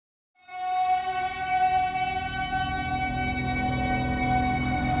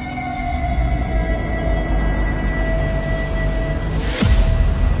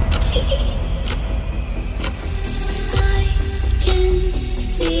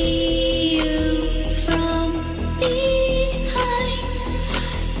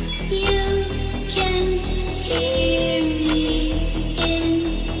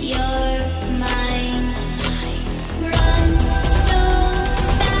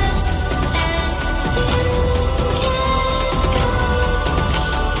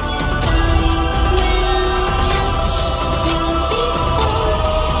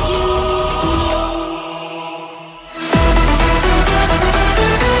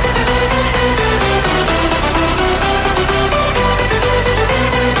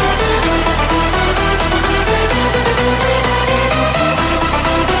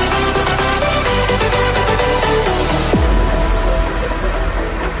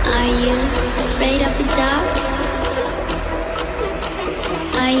Are you afraid of the dark?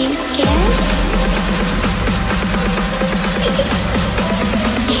 Are you scared?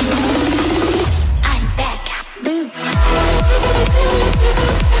 I'm back. Boom.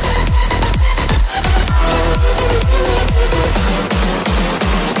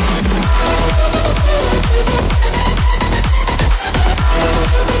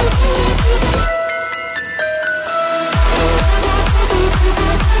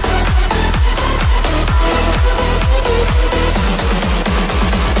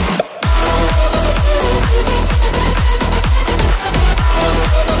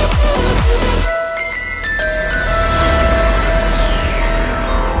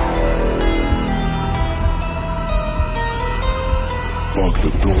 Lock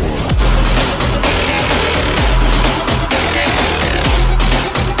the door.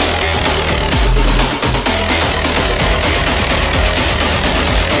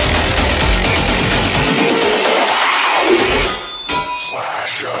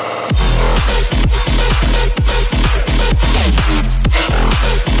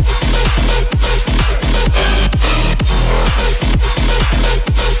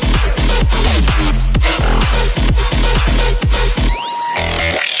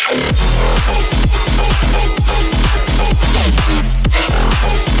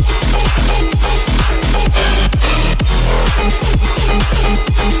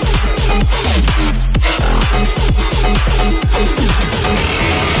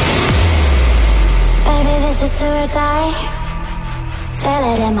 Feel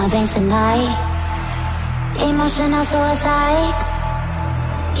it in my veins tonight. Emotional suicide.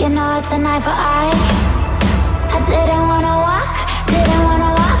 You know it's a night for I didn't wanna walk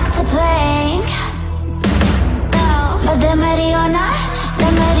the plank. No. But the Mariona,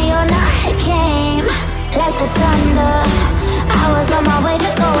 it came like the thunder. I was on my way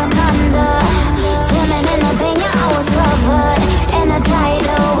to going under. Swimming in the pain, yeah, I was covered in a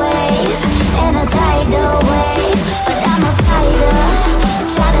tidal wave, in a tidal wave. But I'm a fighter.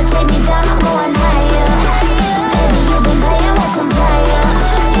 Try to take me down, I'm going higher. Baby, you've been playing with some fire.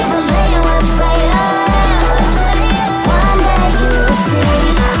 You've been playing with fire. One day you'll see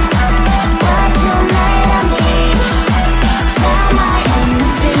what you made of me. Found my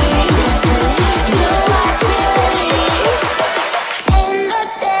enemies. You are to release in the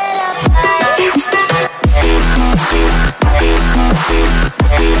dead of night.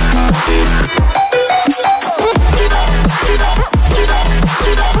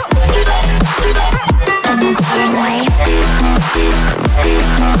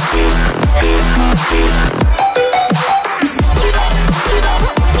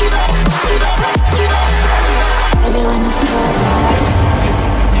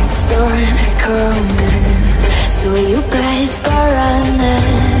 Storm is coming, so you better start running.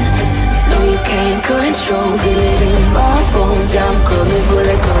 No, you can't control, feel it in my bones. I'm coming for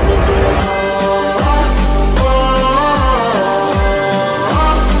the, coming for the.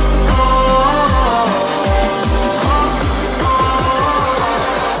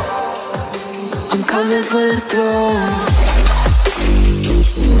 I'm coming for the throne.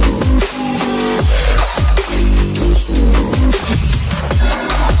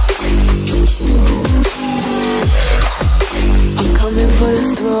 For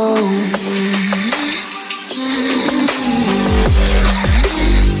the throne.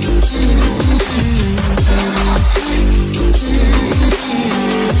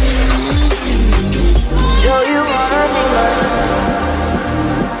 Show you wanna be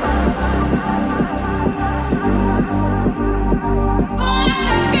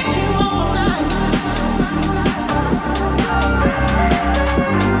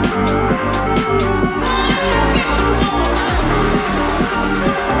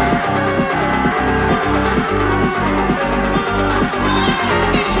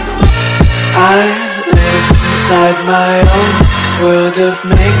I live inside my own world of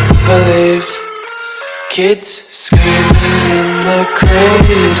make-believe. Kids screaming in the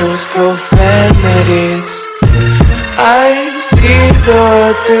cradles, profanities. I see the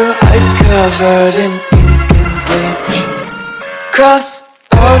world through ice covered in ink and bleach. Cross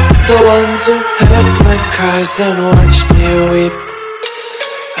out the ones who heard my cries and watched me weep.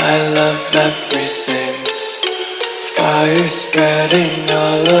 I love everything. Fire spreading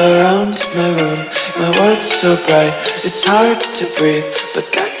all around my room. My world's so bright, it's hard to breathe, but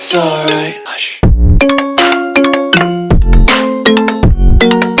that's alright. Hush.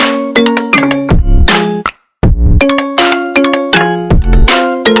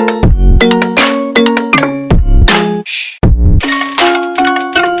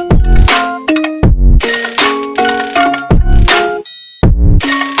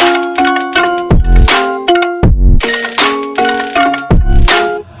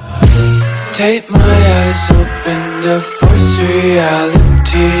 tape my eyes open to force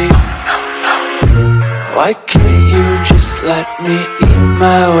reality. Why can't you just let me eat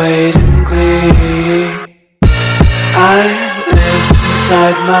my weight in glee? I live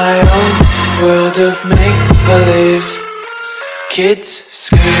inside my own world of make-believe. Kids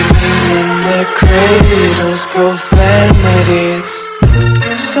screaming in their cradles, profanities.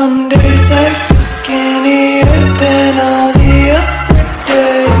 Some days I feel skinnier than all the other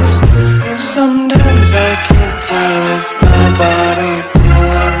days. Sometimes I can't tell if my body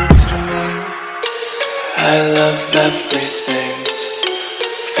belongs to me. I love everything.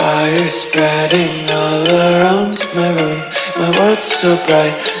 Fire spreading all around my room. My world's so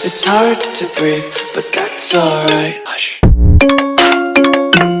bright, it's hard to breathe, but that's alright. Hush.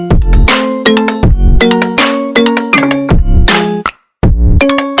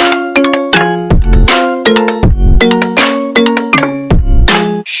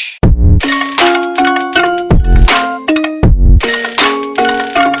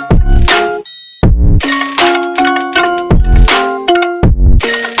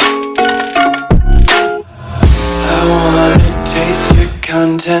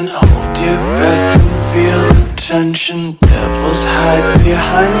 Content, hold your breath and feel the tension. Devils hide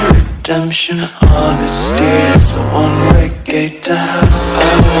behind redemption. Honesty is a one-way gate to hell.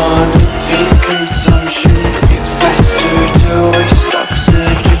 I wanna taste consumption. Breathe faster to waste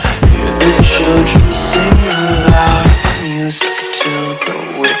oxygen. Hear the children sing aloud. It's music till the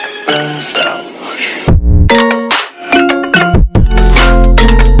wick burns out.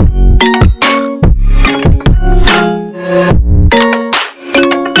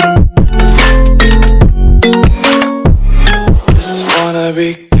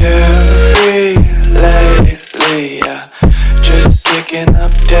 Be carefree lately, yeah. Just picking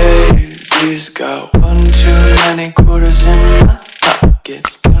up daisies. Got one too many quarters in my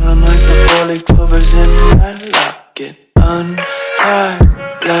pockets. Counting like the 4-leaf clovers in my locket. Untied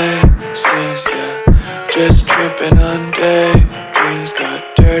laces, yeah. Just tripping on daydreams.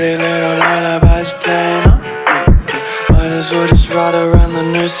 Got dirty little lullabies playing on repeat. Might as well just ride around the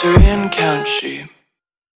nursery and count sheep.